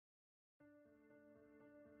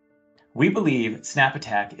We believe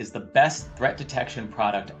SnapAttack is the best threat detection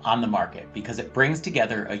product on the market because it brings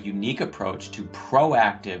together a unique approach to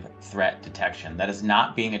proactive threat detection that is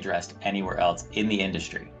not being addressed anywhere else in the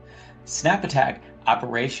industry. SnapAttack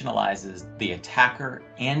operationalizes the attacker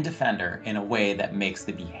and defender in a way that makes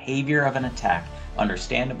the behavior of an attack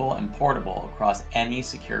understandable and portable across any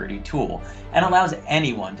security tool and allows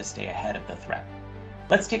anyone to stay ahead of the threat.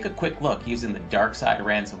 Let's take a quick look using the dark side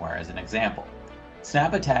ransomware as an example.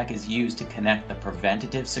 SnapAttack is used to connect the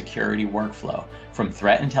preventative security workflow from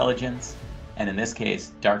threat intelligence, and in this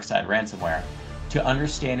case, dark side ransomware, to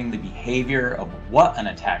understanding the behavior of what an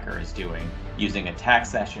attacker is doing using attack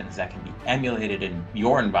sessions that can be emulated in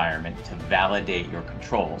your environment to validate your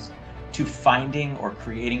controls, to finding or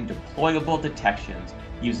creating deployable detections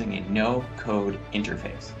using a no-code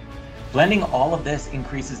interface. Blending all of this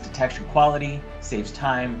increases detection quality, saves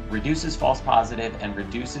time, reduces false positive, and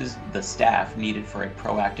reduces the staff needed for a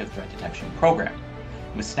proactive threat detection program.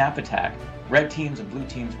 With SnapAttack, red teams and blue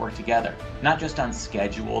teams work together, not just on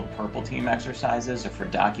scheduled purple team exercises or for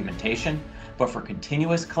documentation, but for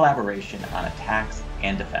continuous collaboration on attacks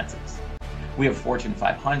and defenses. We have Fortune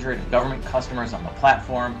 500 and government customers on the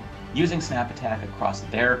platform using SnapAttack across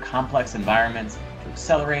their complex environments to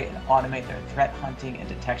accelerate and automate their threat hunting and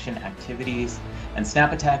detection activities. And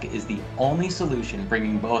SnapAttack is the only solution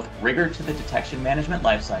bringing both rigor to the detection management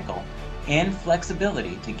lifecycle and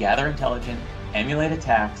flexibility to gather intelligence, emulate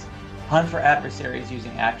attacks, hunt for adversaries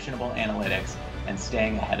using actionable analytics, and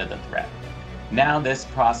staying ahead of the threat. Now this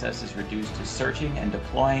process is reduced to searching and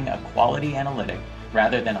deploying a quality analytic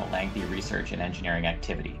rather than a lengthy research and engineering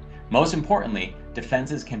activity. Most importantly,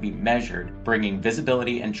 defenses can be measured, bringing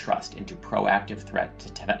visibility and trust into proactive threat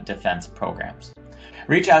defense programs.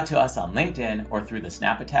 Reach out to us on LinkedIn or through the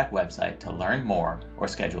SnapAttack website to learn more or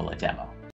schedule a demo.